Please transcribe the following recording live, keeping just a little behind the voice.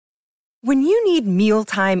When you need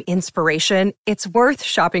mealtime inspiration, it's worth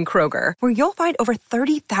shopping Kroger, where you'll find over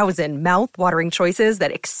 30,000 mouth-watering choices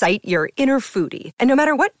that excite your inner foodie. And no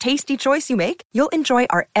matter what tasty choice you make, you'll enjoy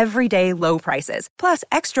our everyday low prices, plus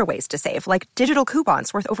extra ways to save, like digital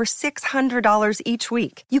coupons worth over $600 each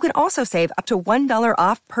week. You can also save up to $1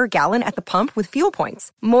 off per gallon at the pump with fuel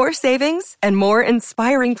points. More savings and more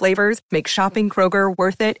inspiring flavors make shopping Kroger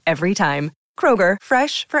worth it every time. Kroger,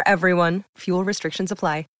 fresh for everyone. Fuel restrictions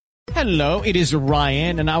apply. Hello, it is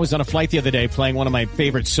Ryan, and I was on a flight the other day playing one of my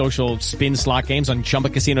favorite social spin slot games on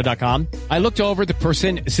ChumbaCasino.com. I looked over at the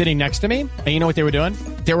person sitting next to me, and you know what they were doing?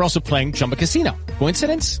 They were also playing Chumba Casino.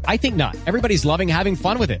 Coincidence? I think not. Everybody's loving having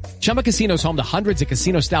fun with it. Chumba Casino is home to hundreds of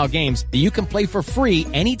casino-style games that you can play for free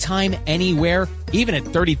anytime, anywhere, even at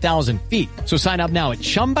 30,000 feet. So sign up now at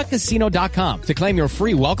ChumbaCasino.com to claim your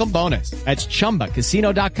free welcome bonus. That's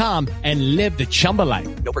ChumbaCasino.com and live the Chumba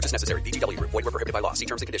life. No purchase necessary. VGW. Void where prohibited by law. See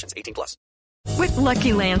terms and conditions. 18+. With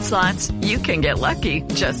Lucky Land Slots, you can get lucky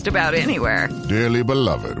just about anywhere. Dearly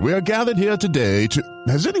beloved, we are gathered here today to...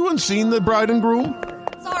 Has anyone seen the bride and groom?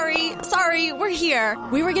 Sorry, we're here.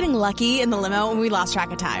 We were getting lucky in the limo and we lost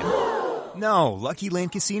track of time. No, Lucky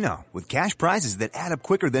Land Casino, with cash prizes that add up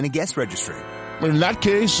quicker than a guest registry. In that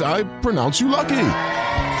case, I pronounce you lucky.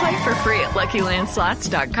 Play for free at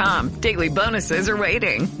LuckyLandSlots.com. Daily bonuses are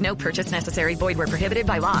waiting. No purchase necessary. Void where prohibited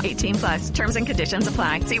by law. 18+. Terms and conditions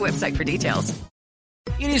apply. See website for details.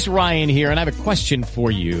 It is Ryan here, and I have a question for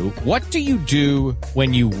you. What do you do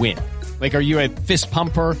when you win? Like, are you a fist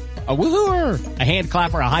pumper, a woohooer, a hand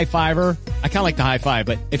clapper, a high fiver? I kind of like the high five,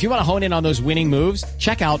 but if you want to hone in on those winning moves,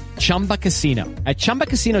 check out Chumba Casino. At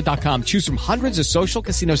ChumbaCasino.com, choose from hundreds of social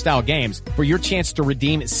casino-style games for your chance to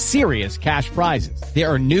redeem serious cash prizes. There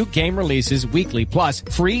are new game releases weekly, plus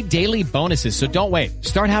free daily bonuses, so don't wait.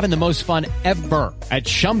 Start having the most fun ever at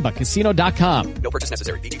ChumbaCasino.com. No purchase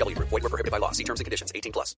necessary. VGW. Void where prohibited by law. See terms and conditions.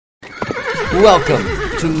 18+.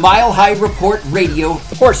 Welcome to Mile High Report Radio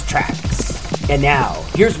Horse Tracks. And now,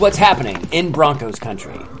 here's what's happening in Broncos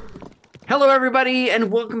country. Hello, everybody,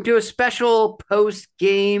 and welcome to a special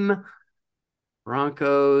post-game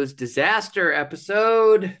Broncos disaster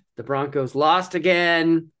episode. The Broncos lost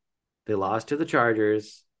again. They lost to the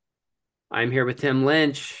Chargers. I'm here with Tim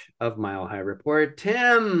Lynch of Mile High Report.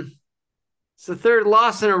 Tim, it's the third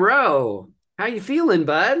loss in a row. How you feeling,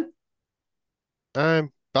 bud?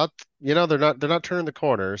 About, they're not turning the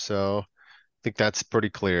corner, so I think that's pretty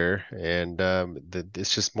clear. And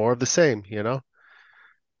it's just more of the same,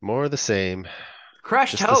 more of the same.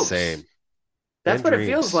 Crushed just hopes. The same. That's And what dreams.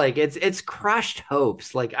 it feels like. It's crushed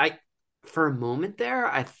hopes. Like for a moment there,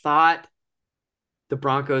 I thought the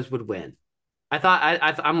Broncos would win.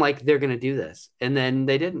 I'm like, they're going to do this, and then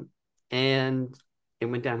they didn't, and it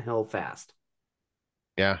went downhill fast.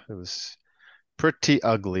 Yeah, it was pretty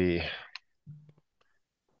ugly.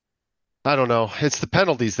 I don't know. It's the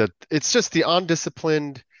penalties it's just the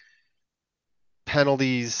undisciplined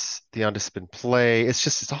penalties, the undisciplined play.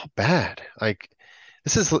 It's all bad. Like,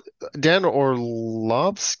 this is Dan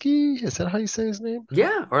Orlovsky. Is that how you say his name?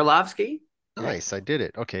 Yeah, Orlovsky. Nice. I did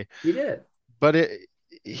it. Okay. You did. But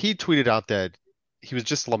he tweeted out that he was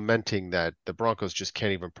just lamenting that the Broncos just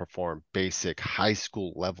can't even perform basic high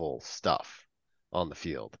school level stuff on the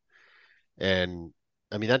field. And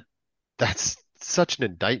I mean, that's such an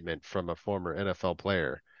indictment from a former NFL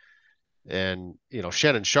player. And,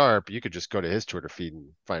 Shannon Sharp, you could just go to his Twitter feed and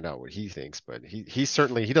find out what he thinks. But he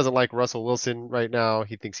certainly doesn't like Russell Wilson right now.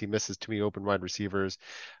 He thinks he misses too many open wide receivers.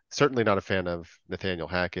 Certainly not a fan of Nathaniel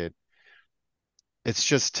Hackett. It's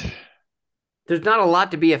just, there's not a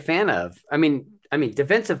lot to be a fan of. I mean,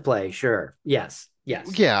 defensive play, sure. Yes.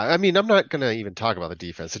 Yeah, I mean, I'm not going to even talk about the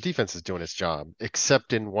defense. The defense is doing its job,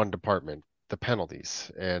 except in one department, the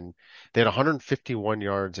penalties. And they had 151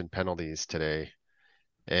 yards in penalties today.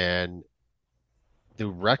 And the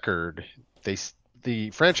record, the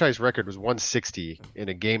franchise record was 160 in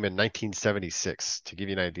a game in 1976, to give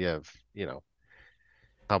you an idea of,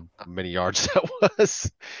 how many yards that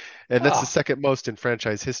was. And that's the second most in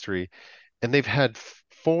franchise history. And they've had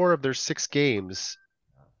 4 of their 6 games.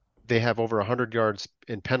 They have over 100 yards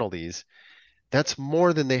in penalties. That's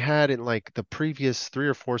more than they had in like the previous 3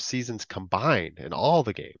 or 4 seasons combined in all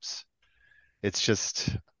the games. It's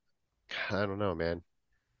just, I don't know, man.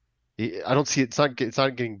 I don't see it's not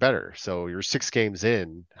getting better. So you're 6 games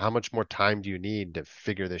in. How much more time do you need to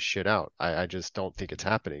figure this shit out? I just don't think it's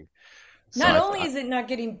happening. So Not only is it not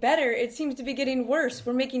getting better, it seems to be getting worse.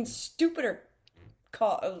 We're making stupider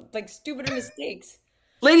mistakes.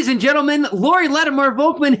 Ladies and gentlemen, Lori Lattimore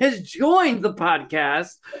Volkman has joined the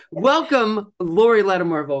podcast. Welcome, Lori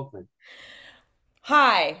Lattimore Volkman.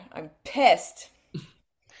 Hi, I'm pissed.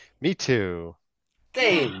 Me too.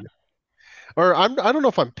 Same. Or I don't know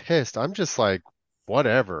if I'm pissed. I'm just like,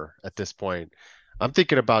 whatever at this point. I'm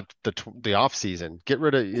thinking about the off season.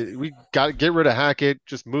 We got to get rid of Hackett.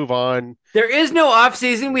 Just move on. There is no off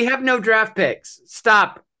season. We have no draft picks.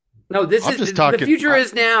 Stop. No, the future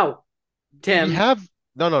is now. Tim,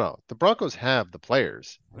 no. The Broncos have the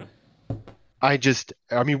players. I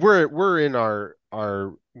mean, we're in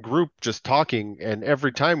our group just talking, and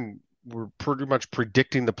every time we're pretty much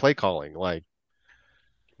predicting the play calling, like,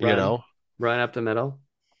 run up the middle.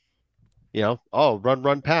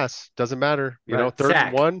 Run, pass, doesn't matter. Third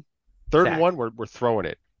sack. and one, we're throwing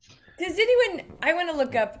it. Does anyone? I want to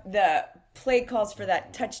look up the play calls for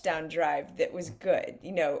that touchdown drive that was good.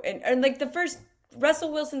 And like the first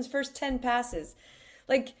Russell Wilson's first 10 passes.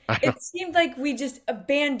 Like, it seemed like we just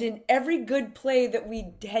abandoned every good play that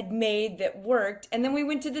we had made that worked, and then we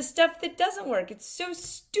went to the stuff that doesn't work. It's so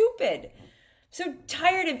stupid. So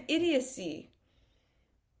tired of idiocy.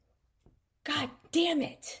 God damn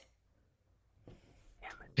it.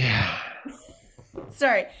 Yeah.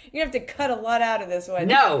 Sorry, you're going to have to cut a lot out of this one.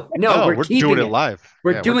 No, we're doing it live.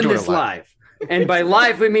 We're doing this live. And by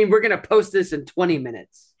live, we mean we're going to post this in 20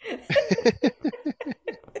 minutes.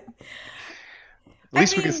 At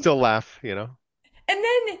least we can still laugh, And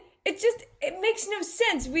then it makes no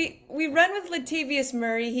sense. We run with Latavius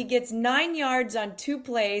Murray. He gets 9 yards on 2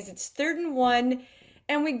 plays. It's 3rd and 1.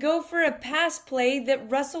 And we go for a pass play that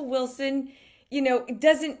Russell Wilson,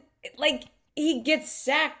 doesn't, like, he gets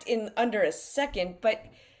sacked in under a second, but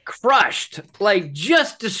crushed, like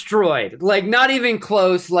just destroyed, like not even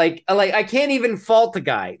close. Like I can't even fault the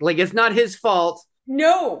guy. Like it's not his fault.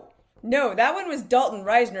 No, that one was Dalton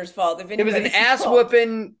Reisner's fault. It was an ass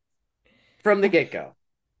whooping from the get go.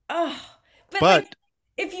 Oh, but like,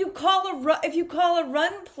 if you call a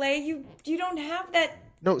run play, you don't have that.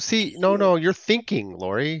 No. You're thinking,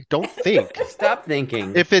 Lori. Don't think. Stop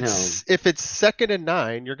thinking. If it's 2nd and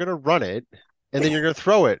 9, you're gonna run it, and then you're gonna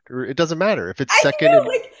throw it. It doesn't matter if it's second.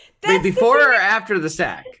 Wait, before or after the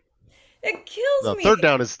sack? It kills me. 3rd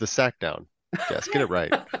down is the sack down. Yes, get it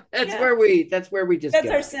right. That's where we just. That's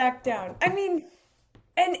our sack down. I mean,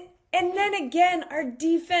 and then again, our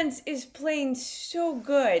defense is playing so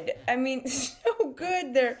good. I mean, so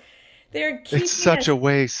good. They're keeping It's such a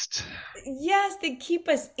waste. Yes, they keep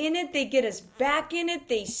us in it. They get us back in it.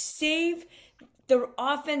 They save the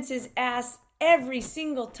offense's ass every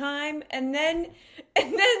single time. And then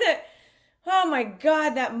oh my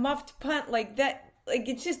God, that muffed punt like that. Like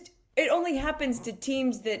it only happens to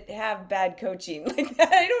teams that have bad coaching. Like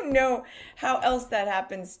that. I don't know how else that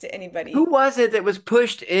happens to anybody. Who was it that was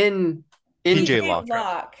pushed in PJ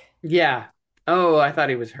Locke? Yeah. Oh, I thought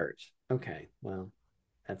he was hurt. Okay. Well,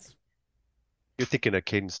 You're thinking of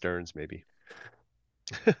Caden Stearns, maybe.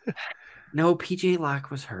 No, PJ Locke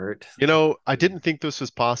was hurt. I didn't think this was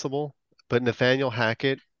possible, but Nathaniel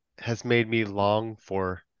Hackett has made me long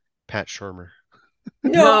for Pat Shurmur.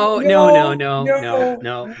 No.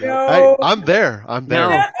 I'm there.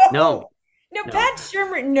 No, Pat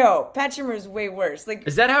Shurmur. No, Pat Shurmur is way worse. Like,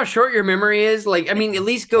 is that how short your memory is? Like, I mean, at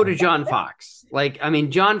least go to John Fox. Like, I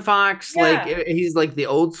mean, John Fox, like he's like the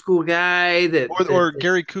old school guy or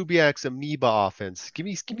Gary Kubiak's amoeba offense. Give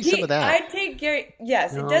me some of that. I'd take Gary.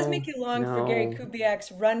 Yes, it does make you long for Gary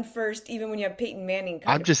Kubiak's run first, even when you have Peyton Manning.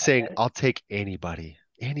 I'm just saying, I'll take anybody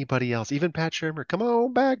else, even Pat Shurmur. Come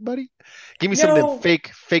on back, buddy. Give me some of them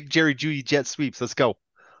fake Jerry Jeudy jet sweeps. Let's go.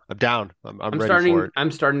 I'm down. I'm ready for it.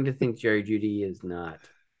 I'm starting to think Jerry Jeudy is not.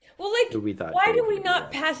 Well, like, why do we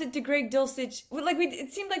not pass it to Greg Dulcich? Like,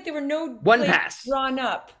 it seemed like there were no one pass drawn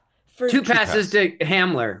up for 2 passes to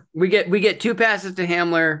Hamler. We get 2 passes to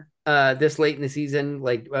Hamler this late in the season.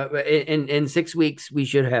 Like in 6 weeks, we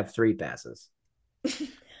should have 3 passes.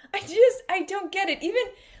 I don't get it. Even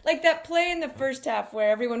like that play in the first half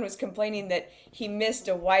where everyone was complaining that he missed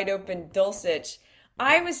a wide open Dulcich.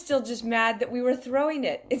 I was still just mad that we were throwing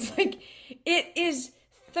it. It's like, it is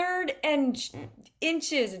 3rd and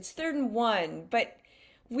inches. It's 3rd and 1. But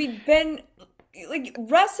we've been, like,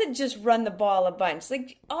 Russ had just run the ball a bunch.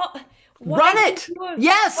 Like, run it!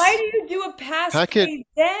 Yes! Why do you do a pass play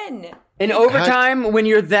then? In overtime, when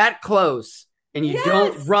you're that close and you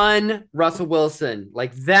don't run Russell Wilson,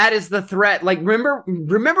 like that is the threat. Like, remember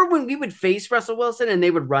when we would face Russell Wilson and they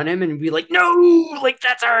would run him and be like, no, like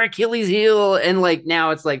that's our Achilles heel. And like,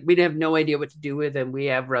 now it's like, we have no idea what to do with him. We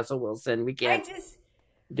have Russell Wilson. We can't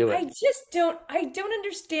do it. I don't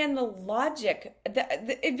understand the logic.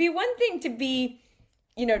 It'd be one thing to be,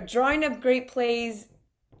 drawing up great plays.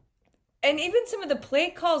 And even some of the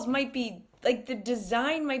play calls might be like, the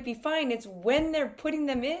design might be fine. It's when they're putting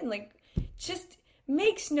them in, like, just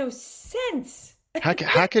makes no sense.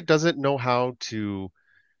 Hackett doesn't know how to.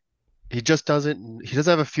 He just doesn't. He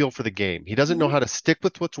doesn't have a feel for the game. He doesn't know how to stick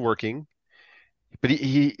with what's working. But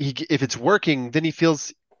he if it's working, then he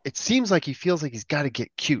feels. It seems like he feels like he's got to get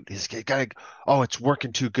cute. He's got to. Oh, it's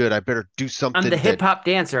working too good. I better do something. I'm the hip hop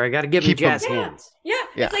dancer. I got to give him jazz hands. Yeah,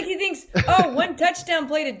 it's like he thinks, oh, one touchdown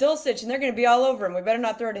play to Dulcich, and they're going to be all over him. We better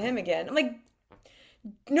not throw to him again. I'm like,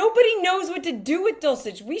 nobody knows what to do with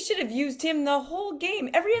Dulcich. We should have used him the whole game.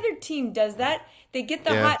 Every other team does that. They get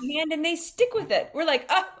the hot hand and they stick with it. We're like,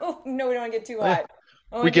 oh no, we don't want to get too hot.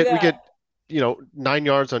 We get 9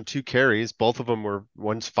 yards on 2 carries. Both of them were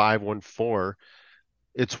one's 5, one 4.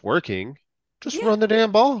 It's working. Just run the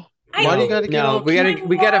damn ball. Why do you got to get? No,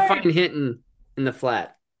 we gotta find Hinton in the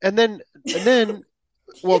flat. And then,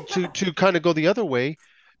 well, to kind of go the other way,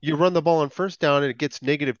 you run the ball on first down and it gets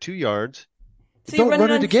 -2 yards. So don't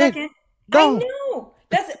run it again. Second. No. I know.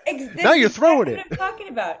 That's now you're throwing it. What I'm talking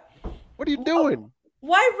about. What are you doing?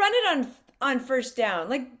 Why run it on first down?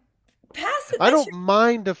 Like, pass it. I don't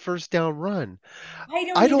mind a first down run.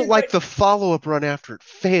 I don't like the follow-up run after it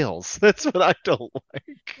fails. That's what I don't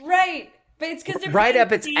like. Right. But it's because they're right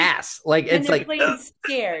up its ass. Like it's like playing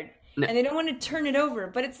scared. And they don't want to turn it over.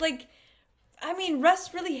 But it's like, I mean,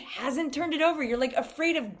 Russ really hasn't turned it over. You're like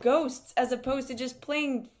afraid of ghosts as opposed to just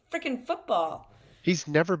playing freaking football. He's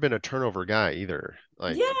never been a turnover guy either.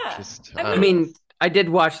 Like, I mean, I did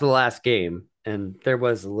watch the last game, and there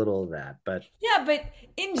was a little of that, but but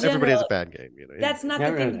in general, everybody has a bad game. That's not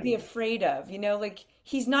the thing to be afraid of. Like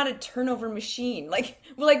he's not a turnover machine. Like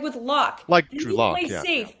with Locke, Drew Lock, play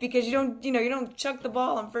safe because you don't chuck the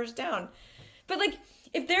ball on first down. But like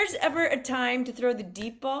if there's ever a time to throw the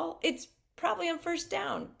deep ball, it's probably on first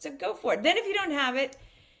down. So go for it. Then if you don't have it,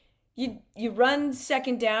 you run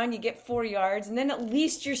second down, you get 4 yards, and then at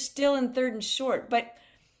least you're still in third and short. But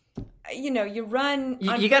you run.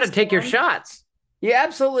 You got to take your shots. You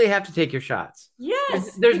absolutely have to take your shots.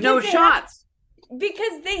 Yes, there's no shots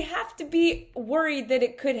because they have to be worried that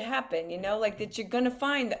it could happen. Like that you're gonna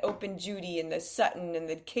find the open Judy and the Sutton and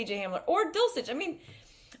the KJ Hamler or Dulcich. I mean,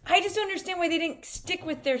 I just don't understand why they didn't stick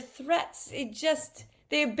with their threats.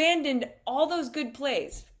 They abandoned all those good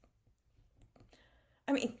plays.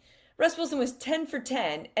 I mean, Russ Wilson was 10 for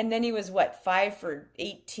 10, and then he was 5 for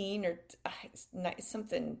 18 or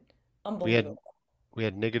something unbelievable. We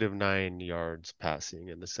had -9 yards passing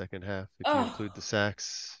in the second half, if you include the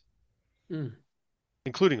sacks,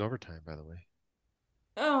 including overtime, by the way.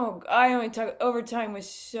 Oh, I only talk overtime was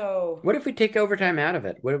so. What if we take overtime out of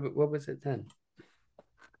it? What was it then?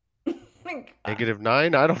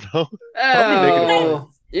 -9? I don't know.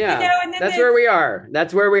 Oh, yeah. That's where we are.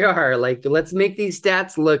 That's where we are. Like, let's make these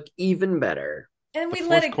stats look even better. And we the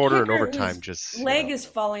let fourth a quarter and kicker overtime whose just leg is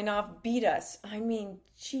falling off beat us. I mean,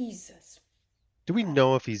 Jesus. Do we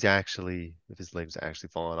know if his leg's actually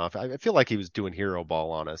falling off? I feel like he was doing hero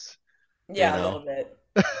ball on us. Yeah, a little bit.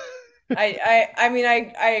 I mean,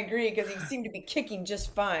 I agree because he seemed to be kicking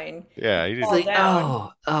just fine. Yeah, he just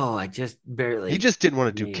I just barely. He just didn't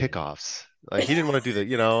want to do kickoffs. Like he didn't want to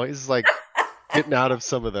do he's like getting out of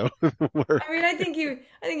some of them. I mean, I think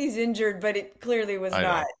he's injured, but it clearly was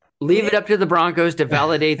not. Leave it up to the Broncos to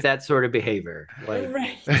validate that sort of behavior.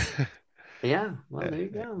 Right. Yeah. Well, there you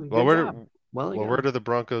go. Where do the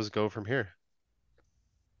Broncos go from here?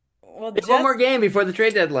 Well, one more game before the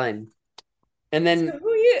trade deadline, and then so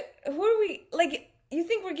who are we like? You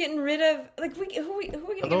think we're getting rid of like who are we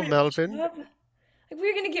going to get rid Melvin? of? Like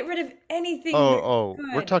we're going to get rid of anything.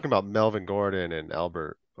 We're talking about Melvin Gordon and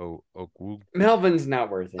Albert Okwuegbunam. Melvin's not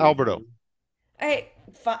worth it. Alberto.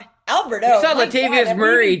 Alberto. You saw Latavius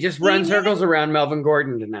Murray just run circles around Melvin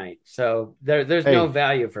Gordon tonight, so there's no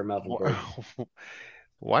value for Melvin Gordon.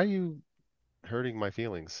 Why are you hurting my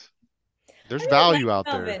feelings? There's value out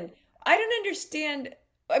Melvin. there. I don't understand.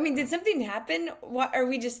 I mean, did something happen? Why, or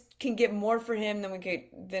we just can get more for him than we could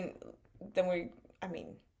than we? I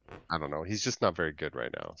mean, I don't know. He's just not very good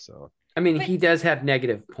right now. So I mean, he does have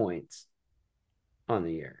negative points on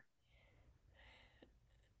the year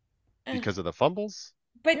because of the fumbles.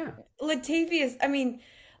 But Latavius, I mean,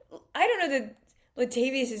 I don't know that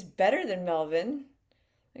Latavius is better than Melvin.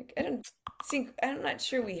 Like, I'm not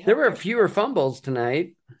sure we have. There were fewer fumbles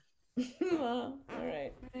tonight. Well, all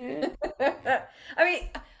right. I mean,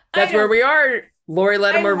 that's where we are. Lori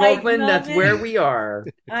Latimer Volkman, that's where we are.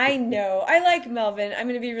 I know. I like Melvin. I'm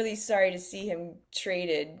going to be really sorry to see him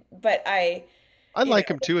traded, but I like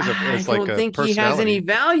him too as I don't think he has any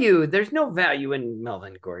value. There's no value in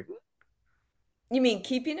Melvin Gordon. You mean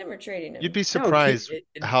keeping him or trading him? You'd be surprised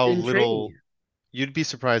how little. You'd be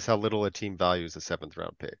surprised how little a team values a 7th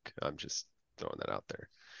round pick. I'm just throwing that out there.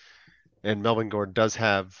 And Melvin Gordon does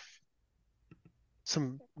have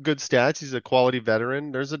some good stats. He's a quality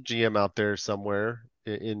veteran. There's a GM out there somewhere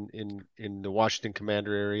in the Washington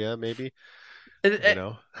Commander area, maybe. You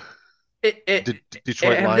know,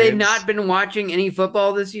 Detroit have Lions. they not been watching any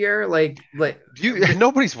football this year?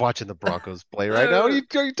 Nobody's watching the Broncos play right now. What are you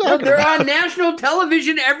talking no, they're about? on national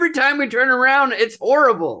television every time we turn around. It's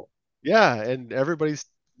horrible. Yeah, and everybody's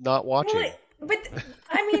not watching. Well, but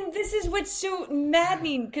I mean, this is what's so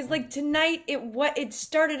maddening because like tonight it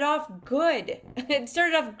started off good. It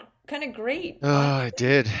started off kind of great. Oh, it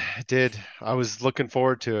did. I was looking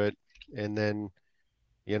forward to it, and then,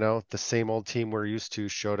 the same old team we're used to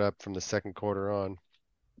showed up from the second quarter on.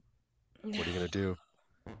 What are you gonna do?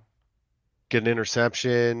 Get an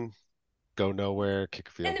interception, go nowhere, kick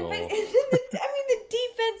a field goal. The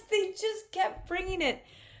defense, they just kept bringing it.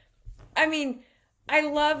 I mean, I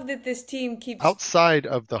love that this team keeps outside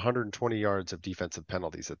of the 120 yards of defensive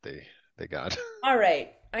penalties that they got. All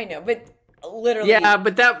right, I know, but literally, yeah,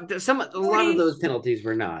 but a lot of those penalties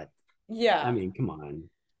were not. Yeah, I mean, come on.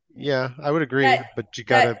 Yeah, I would agree, but you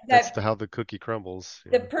gotta. That's how the cookie crumbles.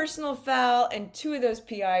 The personal foul and 2 of those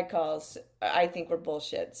PI calls, I think, were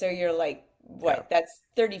bullshit. So you're like, what? Yeah. That's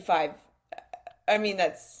 35. I mean,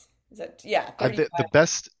 yeah. 35. The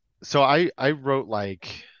best. So I wrote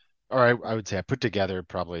I would say I put together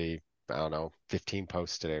probably, I don't know, 15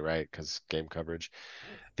 posts today, right? Because game coverage.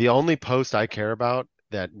 The only post I care about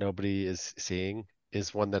that nobody is seeing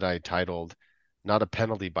is one that I titled, "Not a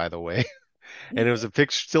penalty, by the way." And it was a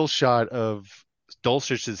still shot of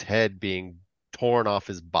Dulcich's head being torn off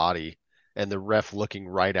his body and the ref looking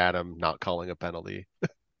right at him, not calling a penalty.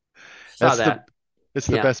 It's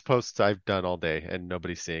the best post I've done all day, and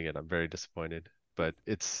nobody's seeing it. I'm very disappointed, but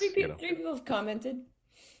it's, 3 people have commented.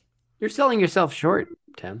 You're selling yourself short,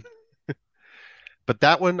 Tim. But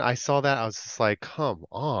that one, I saw that, I was just like, come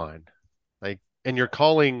on. And you're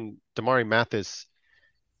calling Damari Mathis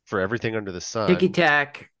for everything under the sun.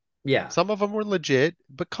 Ticky-tack. Yeah. Some of them were legit,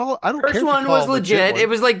 but I don't care. First one was legit. It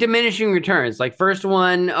was like diminishing returns. Like first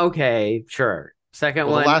one, okay, sure. Second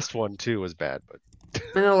one. The last one too was bad, but.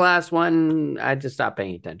 And the last one, I just stopped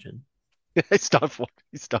paying attention. I stopped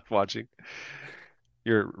watching.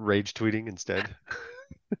 You're rage tweeting instead.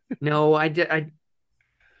 No, I did.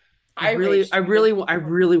 I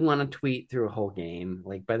really want to tweet through a whole game.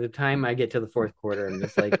 Like by the time I get to the fourth quarter, I'm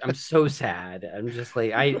just like, I'm so sad. I'm just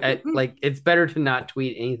like, I like, it's better to not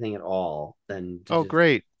tweet anything at all than.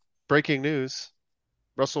 Great! Breaking news: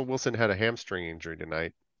 Russell Wilson had a hamstring injury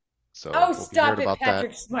tonight. So stop it,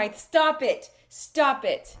 Patrick Smythe! Stop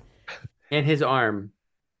it! And his arm,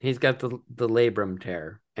 he's got the labrum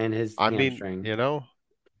tear and his hamstring.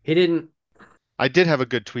 He didn't. I did have a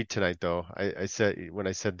good tweet tonight, though. I said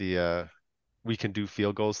the we can do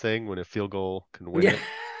field goals thing when a field goal can win it.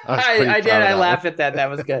 I did. I laughed at that. That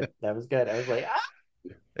was good. I was like,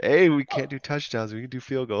 hey, we can't do touchdowns. We can do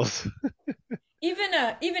field goals.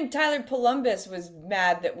 Even Tyler Columbus was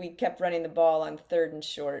mad that we kept running the ball on 3rd and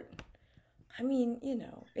short. I mean,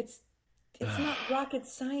 it's not rocket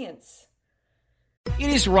science. It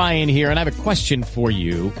is Ryan here, and I have a question for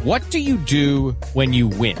you. What do you do when you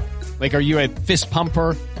win? Like, are you a fist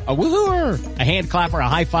pumper, a woohooer, a hand clapper, a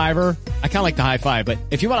high fiver? I kind of like the high five, but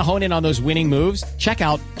if you want to hone in on those winning moves, check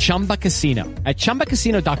out Chumba Casino. At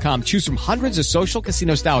ChumbaCasino.com, choose from hundreds of social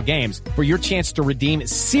casino style games for your chance to redeem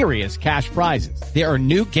serious cash prizes. There are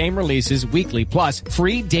new game releases weekly, plus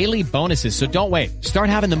free daily bonuses. So don't wait. Start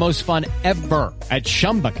having the most fun ever at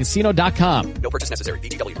ChumbaCasino.com. No purchase necessary.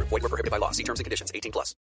 VGW. Void were prohibited by law. See terms and conditions.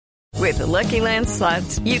 18+. With the Lucky Land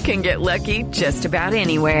Slots, you can get lucky just about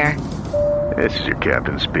anywhere. This is your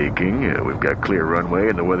captain speaking. We've got clear runway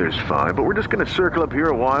and the weather's fine, but we're just going to circle up here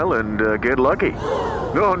a while and get lucky.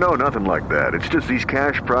 No, nothing like that. It's just these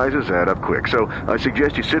cash prizes add up quick. So I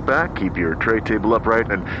suggest you sit back, keep your tray table upright,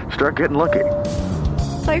 and start getting lucky.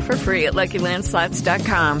 Play for free at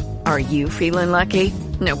LuckyLandSlots.com. Are you feeling lucky?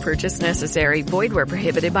 No purchase necessary. Void where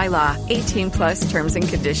prohibited by law. 18+ terms and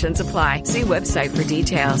conditions apply. See website for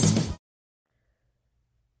details.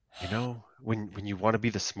 When you want to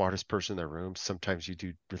be the smartest person in the room, sometimes you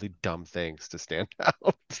do really dumb things to stand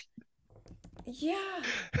out. Yeah.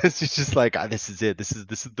 It's just like, this is it. This is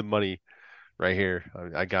the money right here.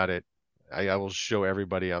 I got it. I will show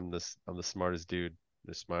everybody I'm the smartest dude,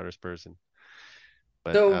 the smartest person.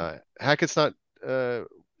 But Hackett's not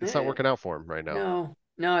it's not working out for him right now.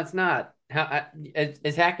 No, it's not.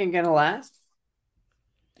 Is Hackett gonna last?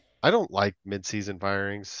 I don't like mid-season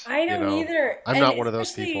firings. I don't either. I'm not one of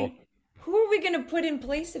those people. Who are we going to put in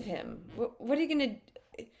place of him? What are you going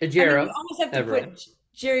to? Ejiro, you almost have to put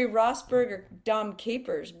Jerry Rosburg or Dom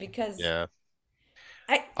Capers because. Yeah.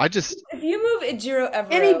 If you move Ejiro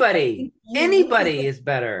Evero, anybody is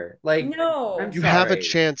better. Like, no, I'm have a sorry.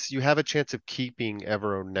 chance. You have a chance of keeping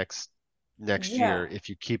Evero next year if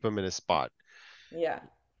you keep him in a spot. Yeah.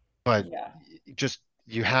 But just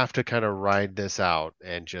you have to kind of ride this out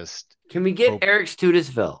and just. Can we get Eric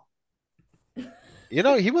Studesville?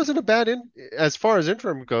 He wasn't a bad as far as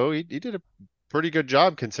interim go. He did a pretty good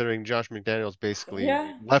job considering Josh McDaniels basically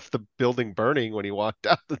left the building burning when he walked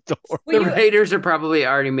out the door. The Raiders are probably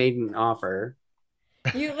already made an offer.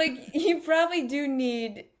 You probably do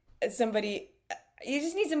need somebody. You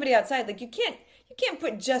just need somebody outside. Like you can't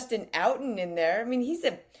put Justin Outen in there. I mean, he's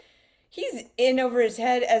in over his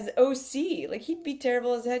head as OC. Like he'd be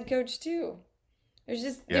terrible as head coach too.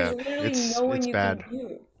 There's literally no one you can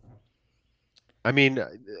do. I mean,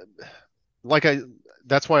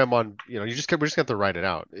 that's why I'm on. We're just gonna have to write it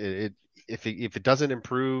out. If it doesn't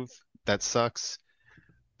improve, that sucks.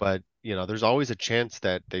 But there's always a chance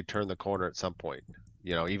that they turn the corner at some point.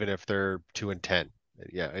 Even if they're 2-10.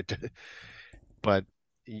 Yeah. But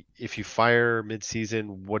if you fire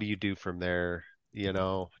mid-season, what do you do from there?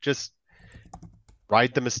 Just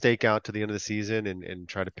ride the mistake out to the end of the season and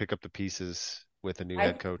try to pick up the pieces with a new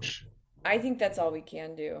head coach. I think that's all we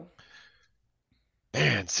can do.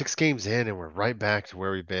 Man, 6 games in and we're right back to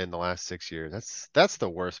where we've been the last 6 years. That's the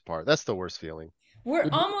worst part. That's the worst feeling. We're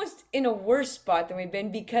almost in a worse spot than we've been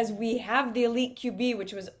because we have the elite QB,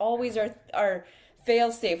 which was always our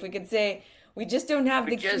fail-safe. We could say we just don't have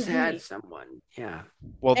the QB. We just had someone, yeah.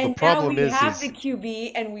 Well, the problem is now we have the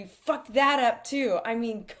QB, and we fucked that up too. I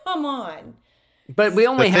mean, come on. But we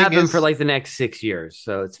only have him for like the next 6 years,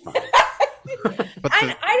 so it's fine.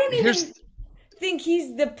 I don't even think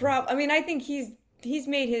he's the problem. I mean, I think he's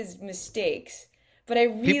made his mistakes, but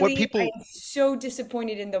I'm so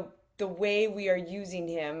disappointed in the way we are using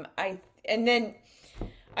him.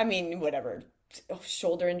 Whatever,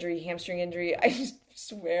 shoulder injury, hamstring injury. I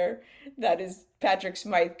swear that is Patrick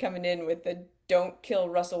Smythe coming in with the "Don't kill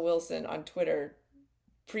Russell Wilson" on Twitter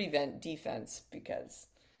prevent defense because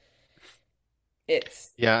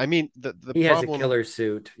it's. Yeah, I mean the he problem, has a killer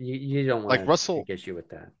suit. You don't want to take issue with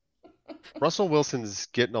that. Russell Wilson's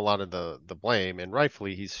getting a lot of the blame, and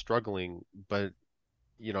rightfully he's struggling. But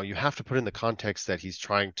you have to put in the context that he's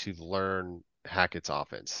trying to learn Hackett's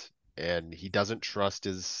offense, and he doesn't trust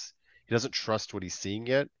what he's seeing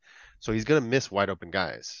yet. So he's going to miss wide open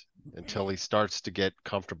guys until he starts to get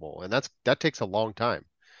comfortable, and that takes a long time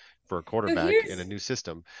for a quarterback in a new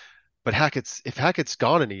system. But if Hackett's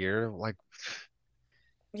gone in a year, like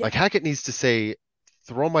Hackett needs to say,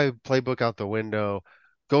 throw my playbook out the window.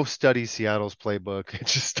 Go study Seattle's playbook and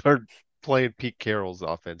just start playing Pete Carroll's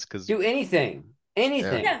offense. Do anything.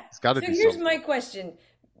 Yeah. It's got to do something. Here's my question.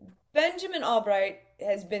 Benjamin Albright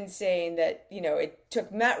has been saying that, it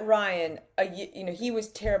took Matt Ryan he was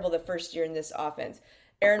terrible the first year in this offense.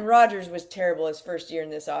 Aaron Rodgers was terrible his first year in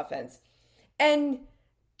this offense. And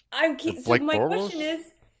my question is,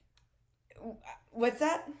 what's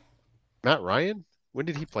that? Matt Ryan? When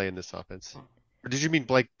did he play in this offense? Or did you mean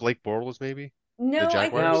Blake Bortles maybe? No, I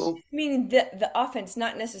mean the offense,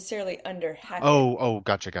 not necessarily under Hackett. Oh,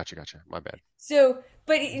 gotcha. My bad. So,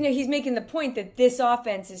 but he's making the point that this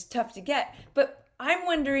offense is tough to get. But I'm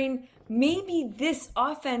wondering, maybe this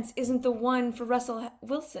offense isn't the one for Russell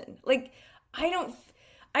Wilson. Like,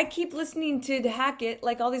 I keep listening to Hackett,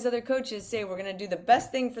 like all these other coaches say, we're going to do the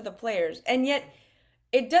best thing for the players, and yet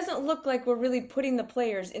it doesn't look like we're really putting the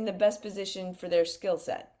players in the best position for their skill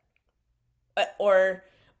set, or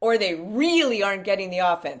they really aren't getting the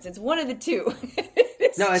offense. It's one of the two.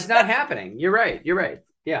 No, it's not happening. You're right.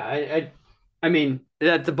 Yeah, I mean,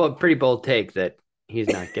 that's a pretty bold take that he's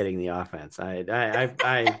not getting the offense.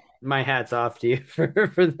 My hat's off to you for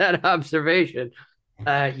that observation.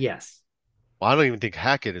 Yes. Well, I don't even think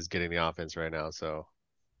Hackett is getting the offense right now. So,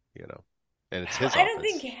 and it's his. I don't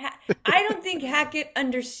think Hackett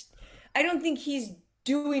I don't think he's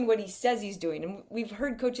doing what he says he's doing. And we've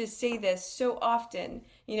heard coaches say this so often.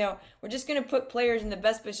 We're just going to put players in the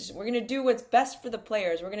best position. We're going to do what's best for the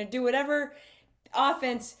players. We're going to do whatever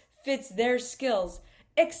offense fits their skills,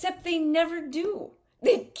 except they never do.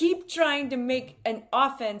 They keep trying to make an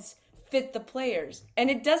offense fit the players, and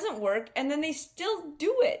it doesn't work, and then they still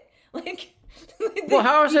do it. Well,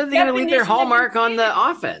 how is it they going to leave their hallmark on the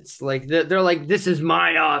offense? Like, they're like, this is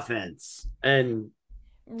my offense. And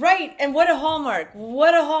right, and what a hallmark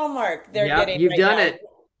they're getting. You've done it,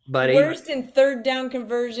 buddy. Worst in third down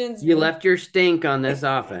conversions. You left your stink on this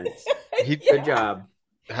offense. Good job.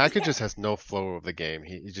 Hackett just has no flow of the game.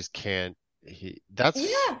 He just can't.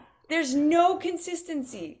 There's no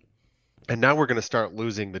consistency. And now we're going to start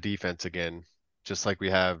losing the defense again, just like we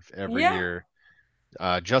have every year.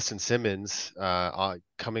 Justin Simmons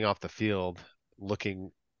coming off the field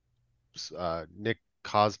looking Nick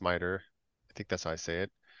Kosmider, I think that's how I say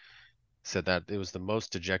it, said that it was the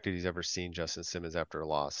most dejected he's ever seen Justin Simmons after a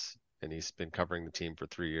loss, and he's been covering the team for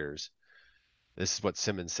 3 years. This is what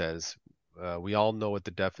Simmons says. We all know what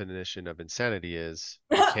the definition of insanity is.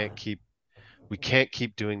 We can't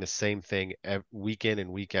keep doing the same thing week in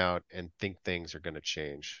and week out and think things are going to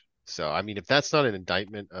change. So, I mean, if that's not an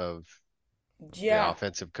indictment of the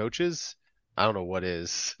offensive coaches, I don't know what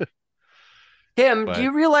is. Tim, do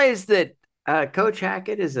you realize that Coach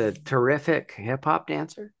Hackett is a terrific hip hop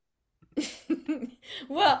dancer?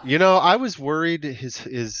 Well, I was worried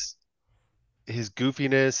his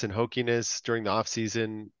goofiness and hokiness during the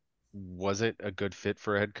offseason wasn't a good fit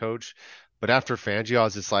for a head coach. But after Fangio, I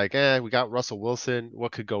was just like, we got Russell Wilson.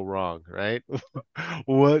 What could go wrong, right?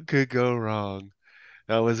 What could go wrong?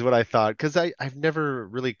 That was what I thought. Because I've never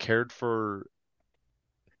really cared for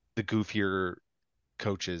the goofier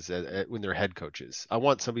coaches when they're head coaches. I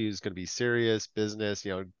want somebody who's going to be serious, business,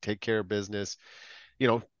 take care of business.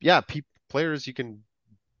 Players, you can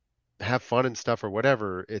have fun and stuff or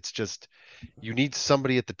whatever. It's just you need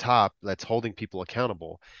somebody at the top that's holding people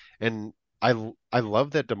accountable. And I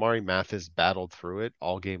love that Damari Mathis battled through it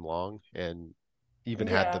all game long and even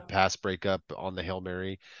had the pass breakup on the Hail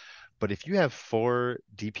Mary. But if you have 4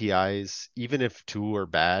 DPIs, even if 2 are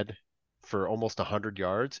bad for almost 100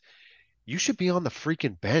 yards, you should be on the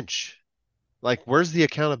freaking bench. Like, where's the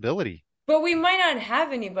accountability? But we might not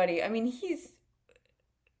have anybody. I mean, he's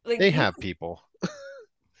like they have people.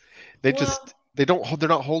 They're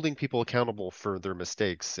not holding people accountable for their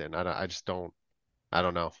mistakes, and I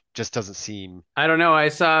don't know. Just doesn't seem. I don't know. I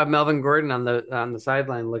saw Melvin Gordon on the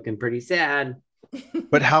sideline looking pretty sad.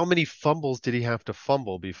 But how many fumbles did he have to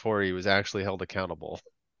fumble before he was actually held accountable?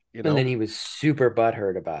 And then he was super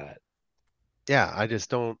butthurt about it. Yeah, I just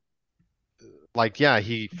don't like. Yeah,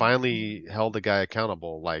 he finally held the guy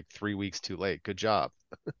accountable like 3 weeks too late. Good job.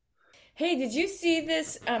 Hey, did you see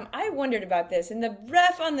this? I wondered about this, and the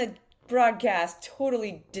ref on the broadcast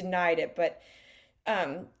totally denied it. But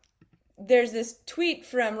there's this tweet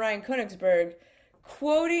from Ryan Koenigsberg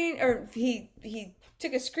quoting, or he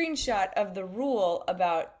took a screenshot of the rule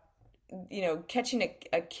about catching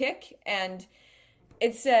a kick, and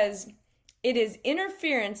it says it is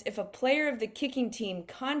interference if a player of the kicking team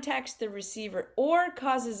contacts the receiver or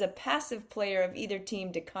causes a passive player of either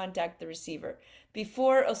team to contact the receiver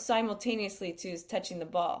before or simultaneously to touching the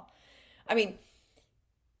ball. I mean,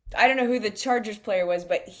 I don't know who the Chargers player was,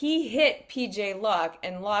 but he hit PJ Locke,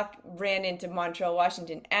 and Locke ran into Montrell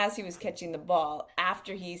Washington as he was catching the ball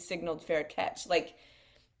after he signaled fair catch. Like,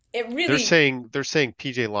 it really. They're saying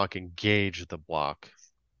PJ Locke engaged the block,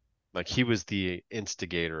 like he was the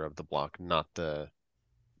instigator of the block, not the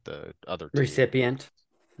other team. Recipient,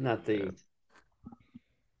 not the.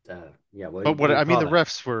 The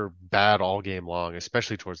refs were bad all game long,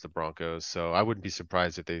 especially towards the Broncos. So I wouldn't be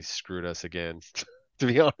surprised if they screwed us again. To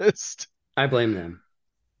be honest, I blame them.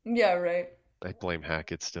 Yeah, right. I blame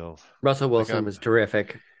Hackett still. Russell Wilson was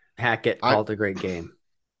terrific. Hackett called a great game.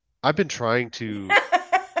 I've been trying to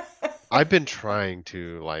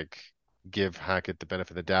like give Hackett the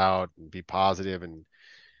benefit of the doubt and be positive and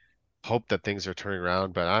hope that things are turning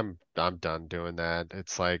around, but I'm done doing that.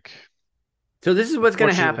 It's like. So this is what's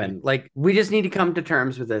going to happen. Like, we just need to come to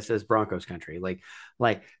terms with this as Broncos country. Like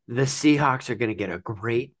the Seahawks are going to get a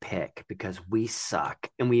great pick because we suck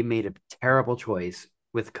and we made a terrible choice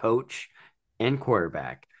with coach and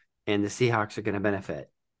quarterback, and the Seahawks are going to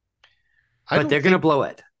benefit. But they're going to blow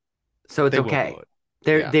it. So it's okay.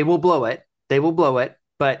 They will blow it. They will blow it,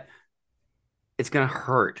 but it's going to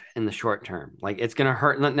hurt in the short term. Like, it's going to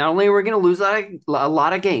hurt. Not only are we going to lose a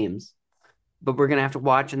lot of games, but we're going to have to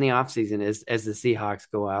watch in the offseason as the Seahawks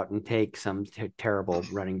go out and take some terrible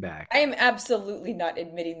running back. I am absolutely not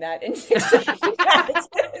admitting that. It's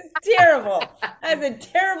terrible. That's a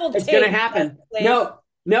terrible take. It's going to happen.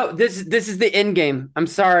 No, this is the end game. I'm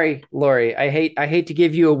sorry, Lori. I hate to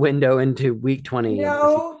give you a window into week 20.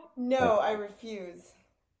 No, I refuse.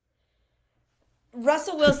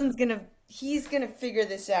 Russell Wilson's he's going to figure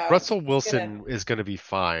this out. Russell Wilson is going to be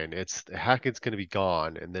fine. Hackett's going to be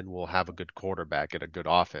gone, and then we'll have a good quarterback and a good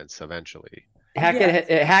offense eventually.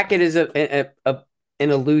 Hackett is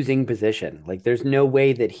in a losing position. Like, there's no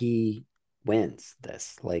way that he wins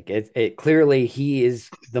this. Like, it clearly he is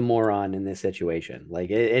the moron in this situation.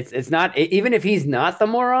 Like, it's not, even if he's not the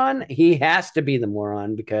moron, he has to be the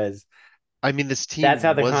moron because I mean, this team, that's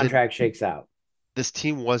how the contract shakes out. This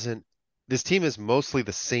team is mostly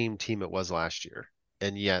the same team it was last year,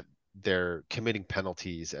 and yet they're committing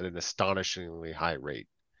penalties at an astonishingly high rate.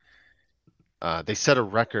 They set a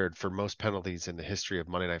record for most penalties in the history of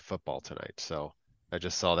Monday Night Football tonight. So I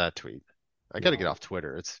just saw that tweet. I got to get off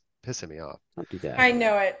Twitter. It's pissing me off. Don't do that. I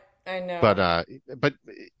know it. I know. But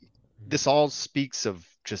this all speaks of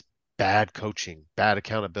just bad coaching, bad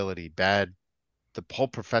accountability, the whole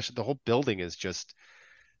profession, the whole building is just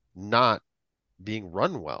not being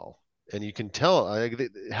run well. And you can tell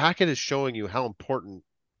Hackett is showing you how important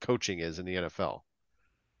coaching is in the NFL.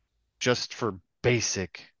 Just for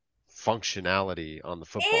basic functionality on the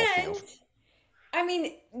football field. I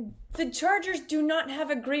mean, the Chargers do not have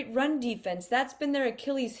a great run defense. That's been their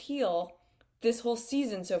Achilles heel this whole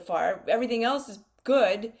season so far. Everything else is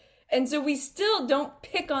good. And so we still don't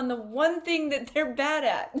pick on the one thing that they're bad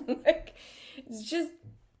at. Like, it's just,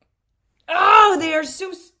 they are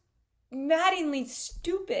so maddeningly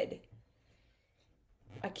stupid.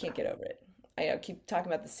 I can't get over it. I keep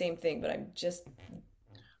talking about the same thing, but I'm just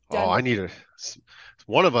done.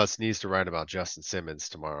 One of us needs to write about Justin Simmons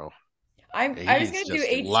tomorrow. I was going to do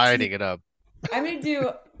HT. Lighting it up. I'm going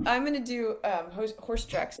to do horse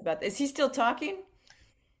tracks about this. Is he still talking?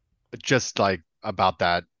 Just like about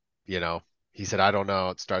that, he said, I don't know.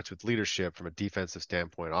 It starts with leadership from a defensive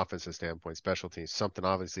standpoint, offensive standpoint, special teams. Something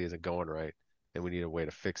obviously isn't going right, and we need a way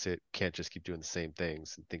to fix it. Can't just keep doing the same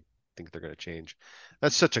things and think they're going to change.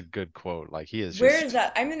 That's such a good quote. Like he is. Where is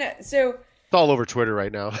that? It's all over Twitter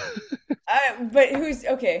right now. But who's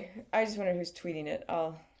okay? I just wonder who's tweeting it.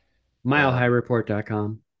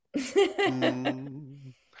 MileHighReport.com.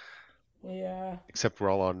 Yeah. Except we're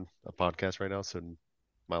all on a podcast right now, so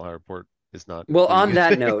Mile High Report is not. Well, on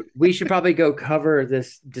that note, we should probably go cover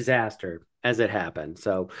this disaster as it happened.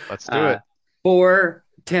 So let's do it. For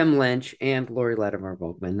Tim Lynch and Lori Latimer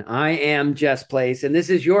Volkman, I am Jess Place, and this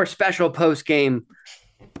is your special post-game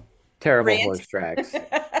terrible rant. Horse tracks.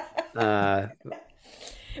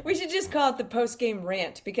 We should just call it the post-game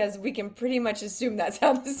rant because we can pretty much assume that's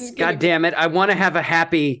how this is going. God damn it! I want to have a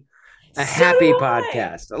happy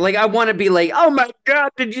podcast. Like I want to be like, oh my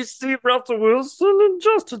God, did you see Russell Wilson and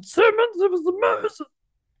Justin Simmons? It was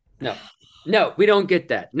amazing. No, we don't get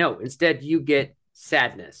that. No, instead you get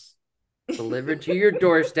sadness delivered to your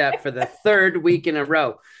doorstep for the third week in a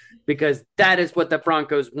row because that is what the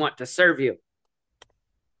Broncos want to serve you.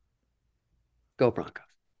 Go Broncos.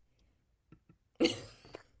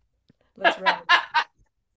 Let's run.